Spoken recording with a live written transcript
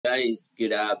guys,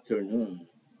 good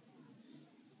afternoon.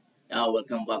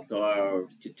 Welcome back to our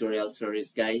tutorial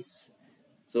series guys.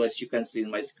 So as you can see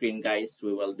in my screen guys,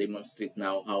 we will demonstrate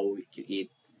now how we create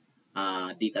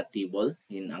a data table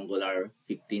in Angular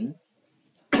 15.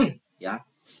 Yeah.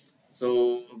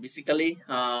 So basically,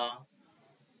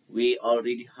 we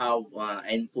already have an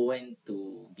endpoint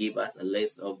to give us a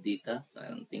list of data,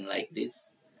 something like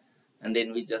this. And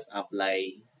then we just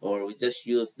apply or we just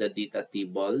use the data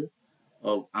table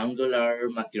of Angular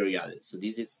material. So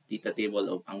this is data table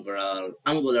of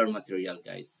Angular material,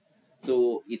 guys.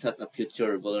 So it has a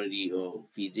future value of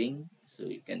feeding. So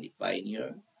you can define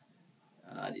here.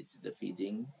 This is the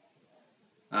feeding,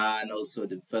 and also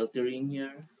the filtering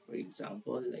here, for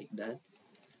example, like that.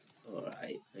 Or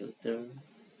I filter,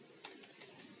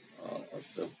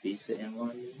 also PCM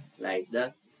only, like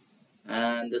that.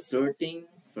 And the sorting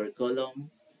for column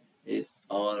is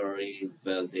already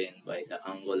built in by the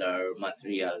Angular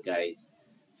material, guys.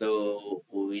 So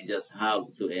we just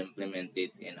have to implement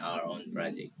it in our own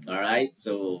project. All right,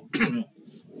 so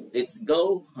let's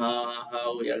go.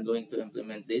 How we are going to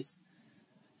implement this?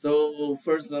 So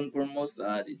first and foremost,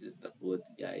 this is the code,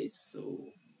 guys. So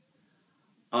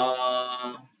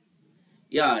uh,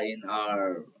 yeah, in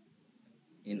our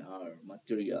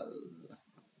material,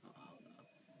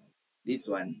 this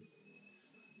one.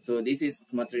 So this is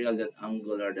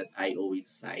material.angular.io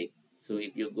website. So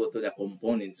if you go to the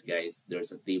components, guys,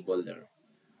 there's a table there.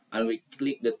 And we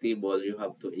click the table, you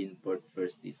have to import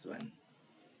first this one.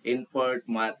 Import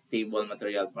table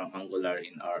material from Angular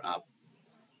in our app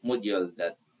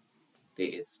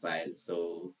module.ts file.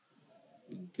 So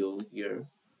we go here,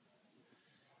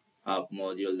 app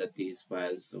module.ts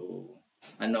file. So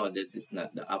no, this is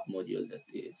not the app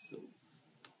module.ts. So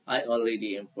I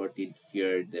already imported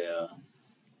here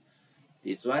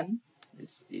this one.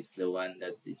 This is the one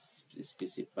that is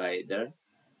specified there.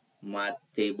 Math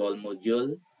table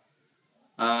module.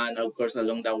 And of course,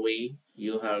 along the way,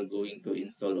 you are going to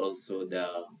install also the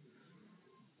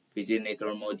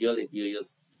Paginator module if you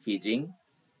use Fijing.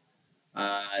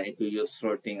 If you use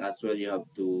sorting as well, you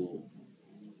have to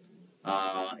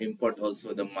import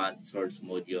also the math source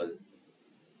module.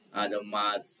 The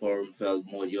math form field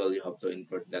module, you have to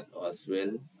import that as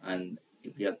well. And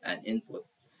if you have an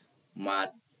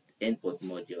math input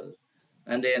module.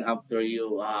 And then after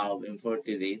you have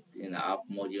imported it in the app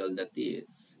module that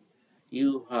is,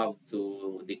 you have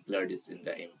to declare this in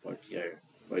the import here.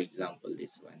 For example,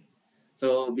 this one.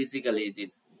 So basically,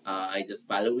 this I just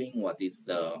following what is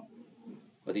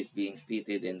being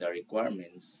stated in the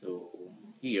requirements. So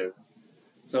here,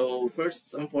 so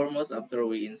first and foremost, after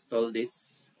we install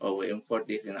this or we import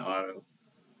this in our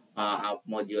app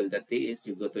module that is,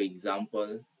 you go to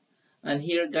example, and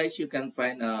here guys you can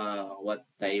find what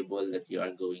table that you are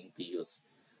going to use.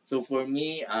 So for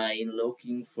me, I'm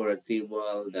looking for a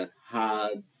table that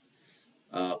has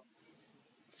uh,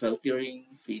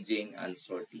 filtering, feeding, and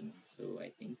sorting. So I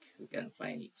think we can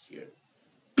find it here.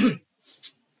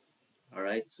 All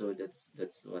right, so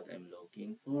that's what I'm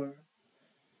looking for.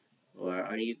 Where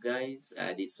are you guys?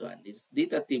 This one. This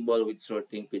data table with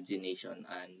sorting, pagination,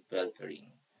 and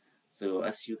filtering. So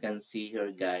as you can see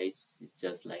here, guys, it's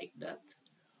just like that.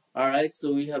 All right,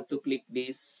 so we have to click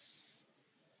this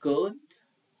code,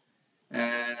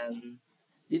 and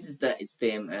this is the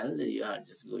HTML. You are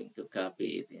just going to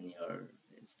copy it in your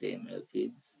HTML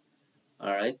feeds.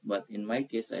 All right, but in my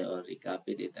case, I already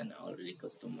copied it and I already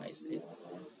customized it.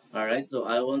 All right, so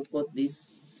I will put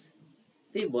this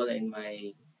table in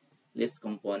my list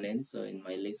component. So in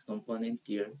my list component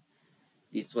here,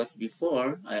 this was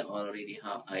before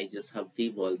I just have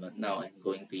table, but now I'm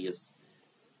going to use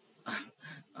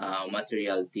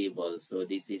material table. So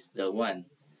this is the one.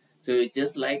 So it's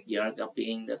just like you're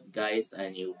copying that, guys,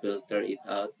 and you filter it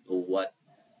out of what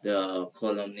the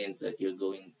column names that you're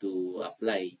going to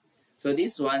apply. So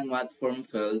this one, math form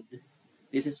field,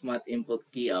 this is math input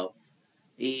key of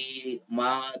a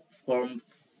math form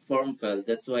field.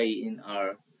 That's why in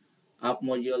our app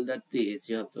module.ts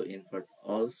you have to import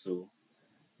also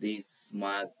this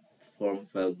math form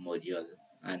field module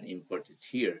and import it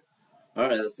here,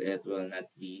 or else it will not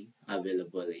be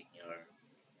available in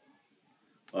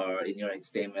your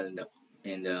HTML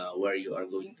in the where you are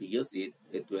going to use it.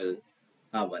 It will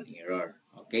have an error.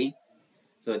 Okay,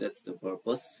 so that's the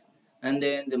purpose. And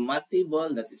then the math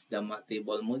table, that is the math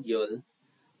table module.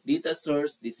 Data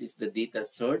source, this is the data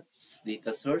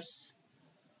source.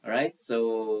 All right,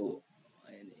 so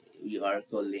we are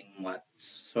calling math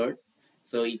sort.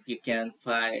 So if you can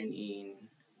find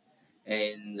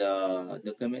in the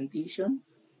documentation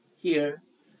here,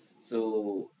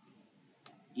 so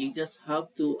you just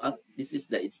have to this is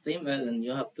the HTML, and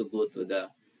you have to go to the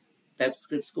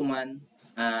TypeScript command,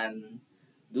 and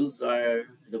those are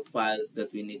the files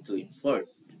that we need to import.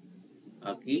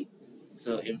 Okay,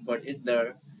 so import it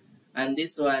there, and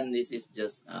this one, this is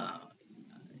just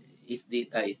is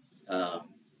data is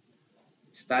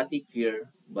static here,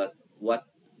 but what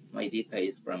my data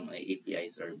is from my API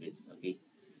service. Okay,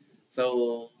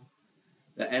 so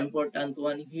the important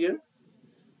one here,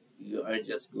 you are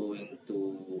just going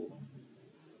to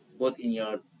put in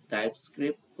your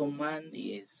TypeScript command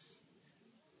is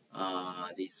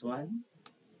this one,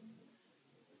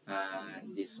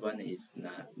 and this one is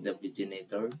not the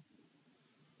originator,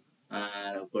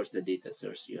 and of course the data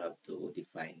source you have to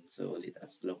define. So let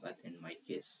us look at in my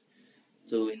case.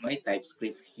 So in my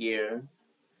TypeScript here,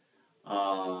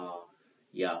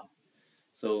 yeah,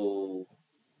 so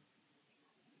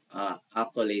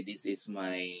actually this is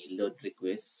my load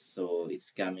request, so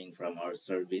it's coming from our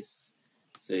service.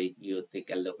 So if you take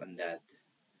a look on that,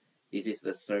 this is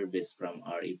the service from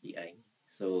our API.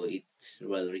 So it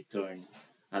will return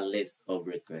a list of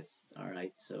requests. All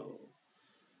right. So,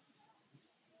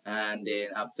 and then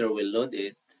after we load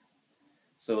it,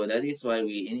 so that is why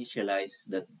we initialize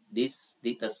that this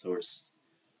data source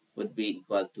would be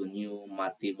equal to new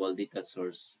math table data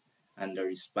source and the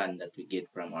response that we get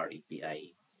from our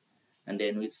API. And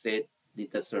then we set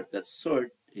data sort that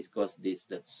sort is equals this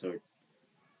that sort.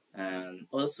 And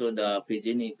also the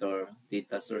paginator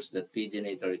data source that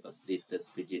paginator equals this that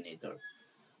paginator.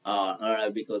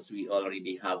 Because we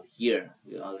already have here,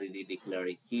 we already declare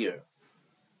it here,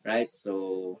 right?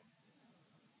 So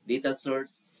data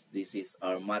source, this is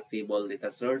our math table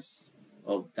data source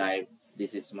of type,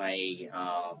 this is my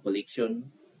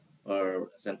collection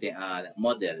or something,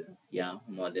 model, yeah,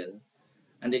 model.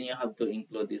 And then you have to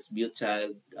include this view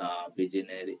child,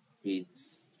 paginator,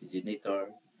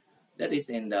 that is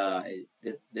in the,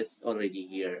 that's already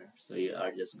here. So you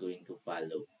are just going to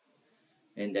follow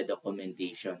in the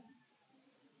documentation,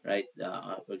 right?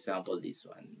 For example, this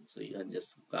one. So you can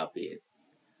just copy it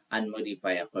and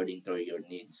modify according to your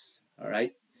needs. All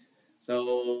right.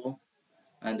 So,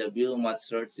 and the view math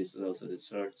search is also the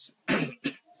search.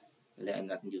 Well, I'm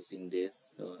not using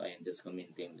this, so I am just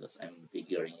commenting because I'm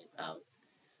figuring it out.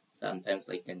 Sometimes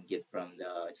I can get from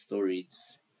the storage,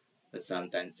 but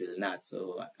sometimes still not.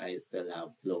 So I still have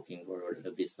looking for the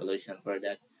best solution for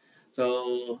that.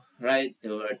 So, right,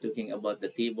 we are talking about the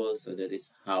table. So that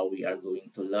is how we are going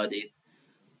to load it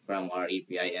from our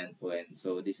API endpoint.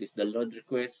 So this is the load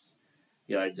request.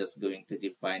 You are just going to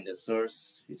define the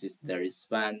source, which is the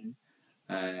response.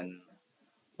 And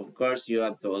of course, you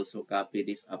have to also copy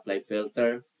this apply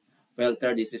filter.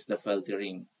 Filter, this is the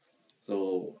filtering.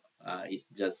 So it's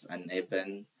just an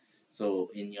event. So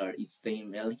in your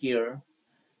HTML here,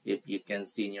 if you can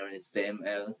see in your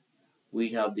HTML,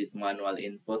 we have this manual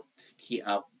input key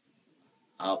up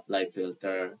apply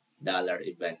filter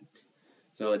 $event.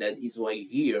 So that is why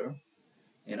here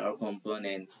in our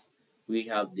component we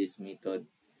have this method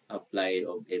apply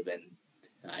of event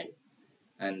type,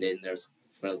 and then there's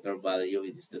filter value,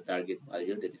 which is the target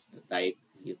value, that is the type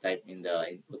you type in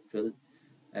the input field,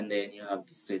 and then you have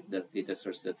to set the data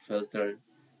source that filter.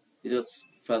 This was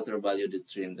filter value the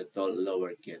trim the tall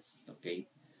lowercase, okay,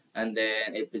 and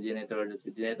then a paginator the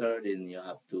paginator, then you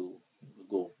have to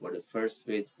go for the first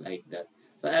page like that.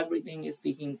 So everything is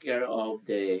taking care of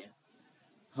the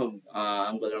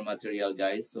Angular material,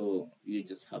 guys. So you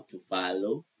just have to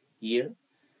follow here,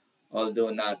 although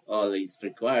not all is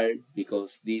required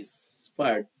because this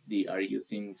part they are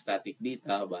using static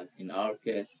data, but in our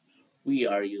case we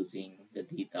are using the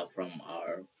data from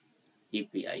our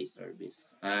API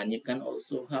service. And you can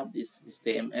also have this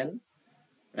HTML,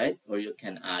 right? Or you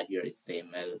can add your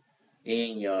HTML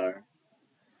in your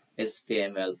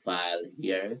HTML file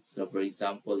here. So for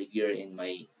example, here in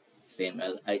my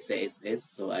HTML, I say CSS,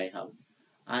 so I have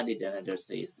added another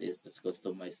CSS that's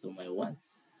customized to my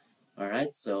wants.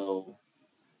 Alright, so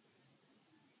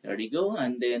there you go.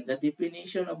 And then the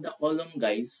definition of the column,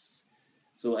 guys.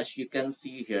 So as you can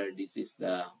see here, this is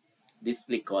the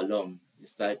display column,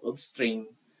 this type of string.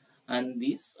 And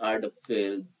these are the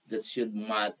fields that should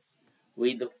match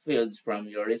with the fields from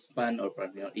your response or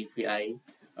from your API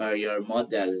or your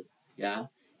model. Yeah,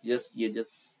 you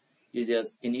just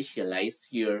initialize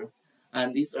here,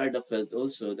 and these are the fields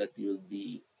also that will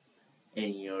be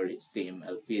in your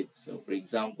HTML feed. So for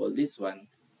example, this one,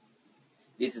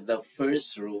 this is the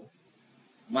first row,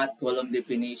 math column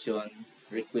definition,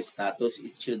 request status.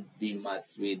 It should be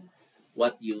matched with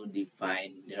what you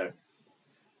define there.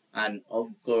 And of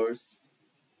course,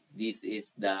 this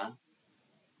is the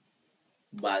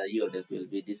value that will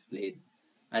be displayed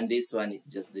And this one is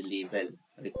just the label.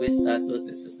 Request status,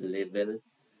 this is the label.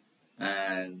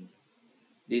 And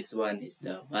this one is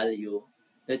the value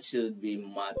that should be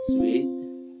matched with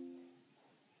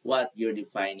what you're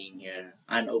defining here.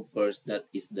 And of course, that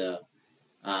is the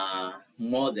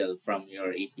model from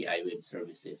your API web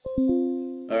services.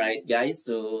 Alright guys,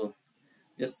 so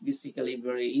just basically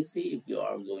very easy if you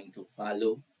are going to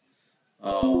follow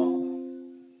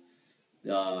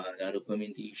the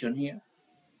documentation here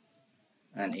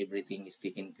and everything is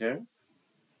taken care.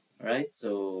 Alright,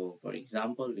 so for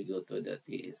example, we go to the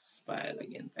TS file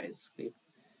again, TypeScript.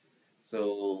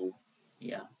 So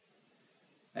yeah,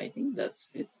 I think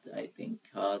that's it. I think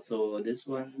so. This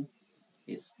one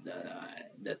is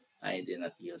that I did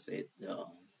not use it. The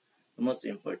most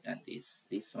important is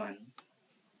this one,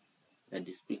 the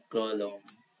display column,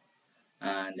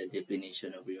 and the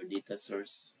definition of your data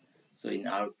source. So in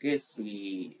our case,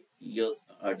 we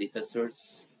use our data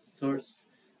source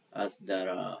as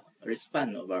the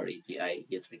response of our API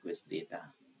get request data.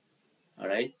 All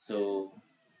right. So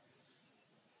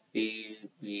if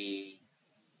we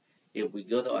if we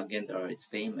go to again to our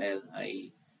HTML,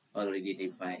 I already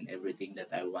defined everything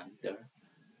that I want there.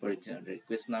 For example,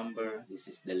 request number. This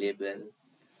is the label,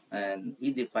 and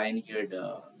we define here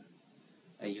the.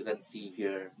 You can see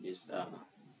here this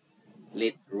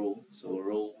late row. So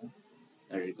row,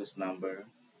 a request number,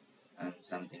 and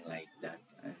something like that.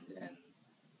 And then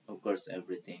of course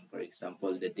everything. For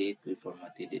example, the date we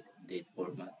formatted it date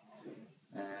format.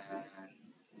 And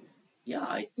yeah,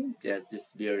 I think that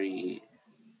is very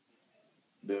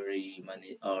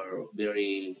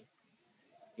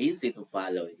easy to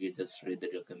follow if you just read the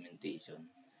documentation.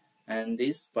 And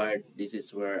this part, this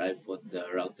is where I put the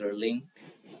router link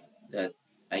that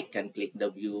I can click the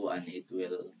view and it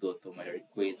will go to my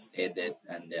request, edit,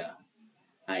 and the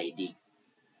ID.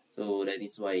 So that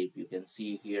is why if you can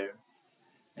see here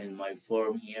in my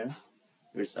form here,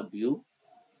 there's a view,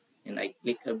 and I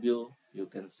click a view, you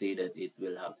can see that it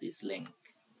will have this link.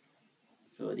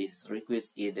 So this is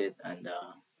request, edit, and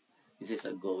this is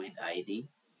a go with ID.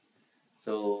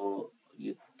 So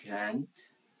you can't,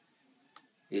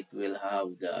 it will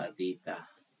have the data.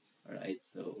 Alright,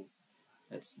 so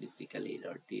that's basically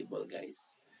our table,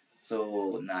 guys.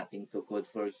 So nothing to code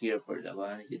for here for the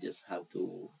one, you just have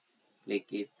to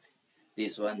click it.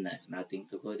 This one, nothing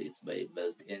to code, it's by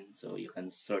built-in, so you can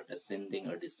sort ascending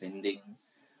or descending,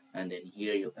 and then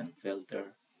here you can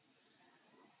filter.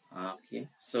 Okay,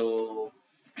 so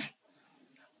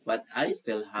but I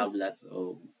still have lots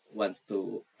of wants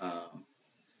to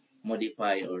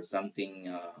modify or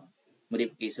something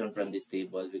modification from this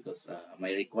table, because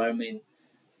my requirement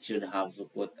should have to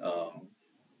put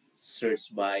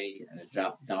search by and a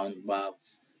drop down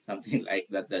box, something like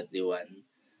that, that the one.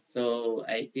 So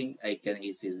I think I can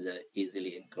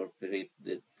easily incorporate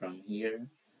it from here.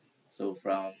 So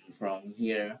from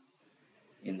here,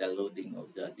 in the loading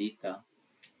of the data,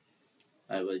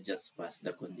 I will just pass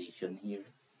the condition here.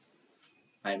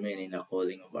 I mean in the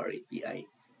calling of our API.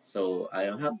 So I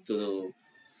have to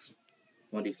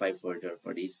modify further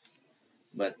for this.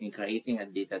 But in creating a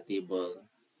data table,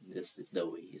 this is the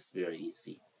way. It's very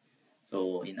easy.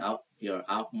 So in your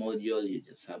app module, you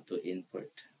just have to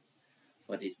import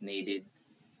what is needed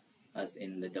as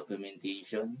in the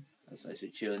documentation, as I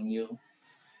should show you.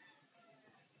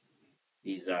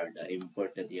 These are the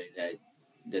imported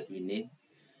that we need.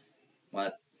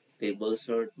 Mat table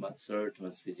sort, mat sort,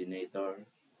 mat originator,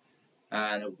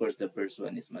 and of course the first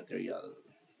one is material,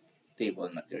 table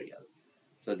material.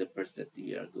 So the first that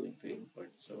we are going to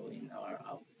import. So in our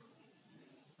app,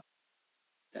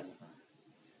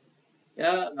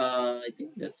 yeah, I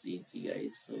think that's easy,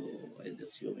 guys. So I'm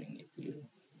just showing it to you.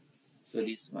 So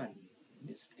this one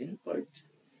is import,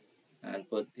 and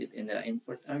put it in the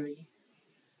import array,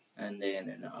 and then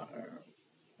in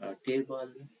our table,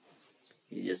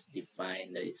 you just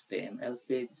define the HTML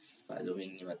fields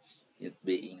following what's it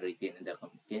being written in the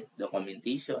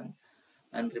documentation,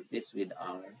 and replace with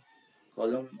our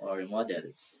column or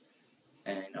models.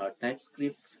 And our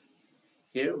TypeScript,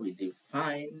 here we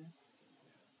define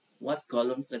what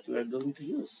columns that we are going to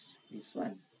use. This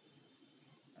one,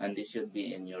 and this should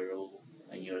be in your row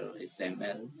and your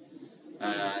XML.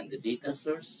 And the data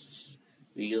source,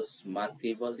 we use math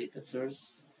table data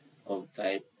source of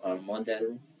type or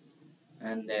model.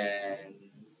 And then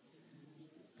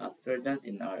after that,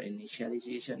 in our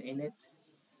initialization in it,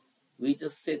 we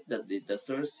just set that data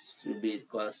source will be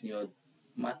equals new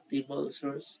math table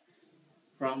source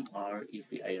from our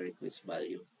API request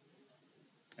value,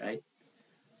 right?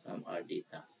 From our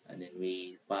data. And then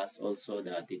we pass also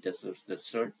the data source that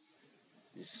sort,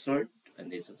 this sort,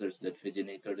 and data source that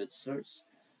originator that source.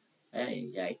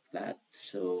 like that.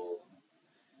 So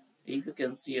if you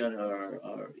can see on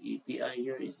our API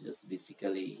here, is just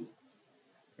basically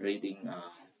reading.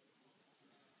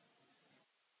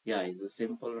 Yeah, it's a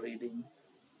simple reading.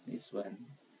 This one,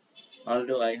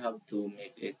 although I have to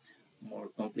make it more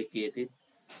complicated.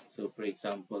 So for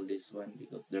example, this one,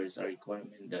 because there is a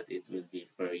requirement that it will be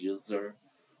for user,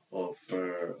 or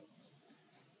for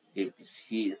if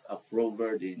he is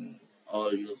approver, then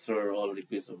all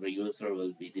requests of the user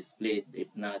will be displayed. If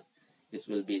not, it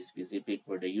will be specific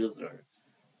for the user.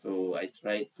 So I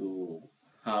try to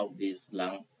have this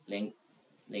link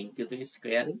to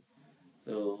SQL.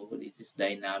 So this is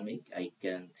dynamic.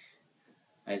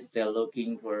 I'm still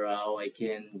looking for how I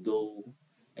can go.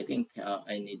 I think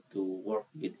I need to work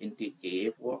with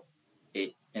AF work,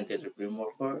 Entity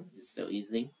Framework. It's so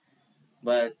easy.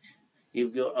 But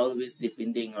if you're always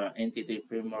defending our Entity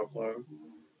Framework,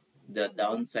 the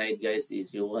downside, guys,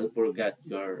 is you will forget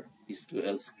your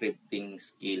SQL scripting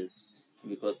skills,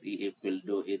 because it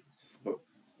for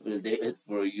will do it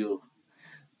for you.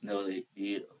 No,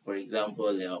 you, for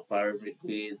example, your farm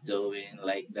request doing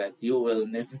like that, you will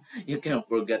never, you can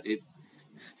forget it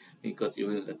because you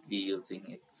will not be using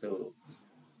it. So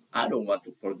I don't want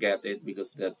to forget it,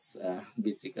 because that's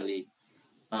basically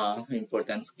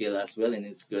important skill as well in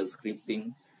SQL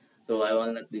scripting. So I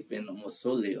will not depend almost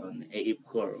solely on AIP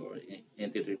core or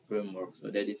entity framework. So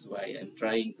that is why I'm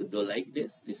trying to do like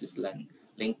this. This is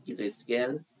linked to the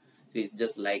SQL. So it's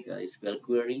just like a SQL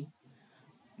query.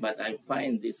 But I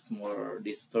find this more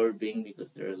disturbing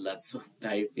because there are lots of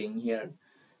typing here.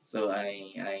 So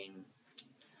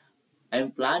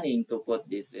I'm planning to put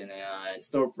this in a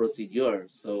store procedure.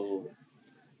 So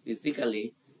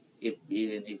basically, if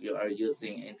even if you are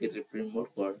using entity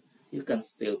framework, or you can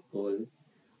still call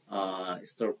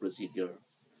store procedure.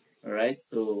 All right.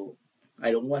 So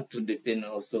I don't want to depend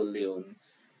solely on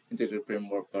entity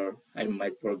framework, or I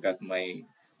might forget my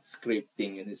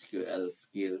scripting and SQL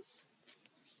skills.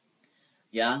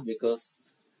 Yeah, because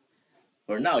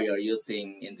for now you're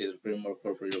using entity framework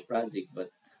for your project, but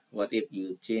what if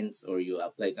you change or you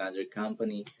apply to another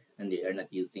company and they are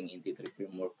not using entity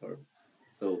framework? Or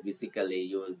so basically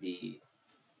you will be,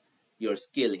 your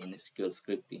skill in SQL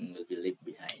scripting will be left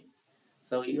behind.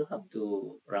 So you have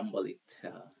to rumble it.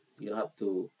 You have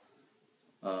to,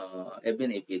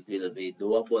 even if it will be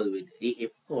doable with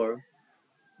AF core,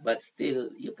 but still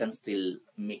you can still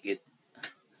make it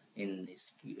in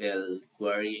SQL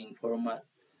querying format.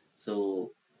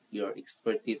 So your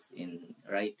expertise in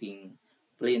writing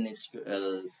plain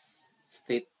SQL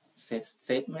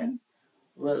statement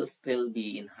will still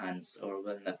be enhanced or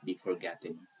will not be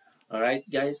forgotten. Alright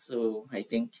guys, so I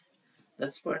think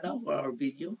that's for now for our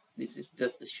video. This is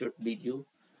just a short video,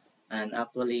 and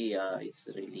actually it's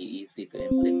really easy to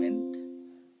implement.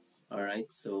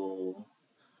 Alright, so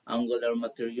Angular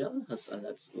material has a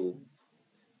lot of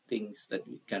things that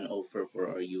we can offer for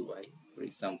our UI. For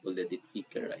example, the edit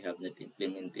picker, I have not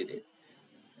implemented it.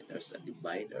 There's a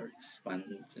divider,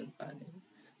 expansion panel.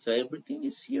 So everything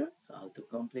is here, how to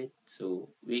complete. So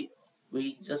we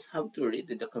just have to read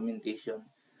the documentation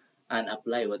and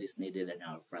apply what is needed in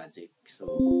our project.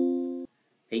 So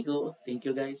thank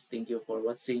you guys, thank you for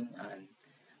watching, and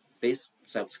please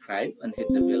subscribe and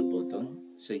hit the bell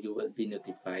button so you will be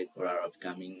notified for our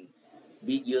upcoming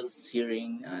videos,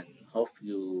 hearing, and hope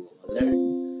you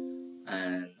learn.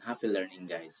 And happy learning,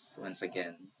 guys. Once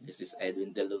again, this is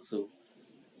Edwin Deluso.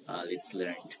 Let's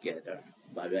learn together.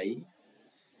 Bye bye.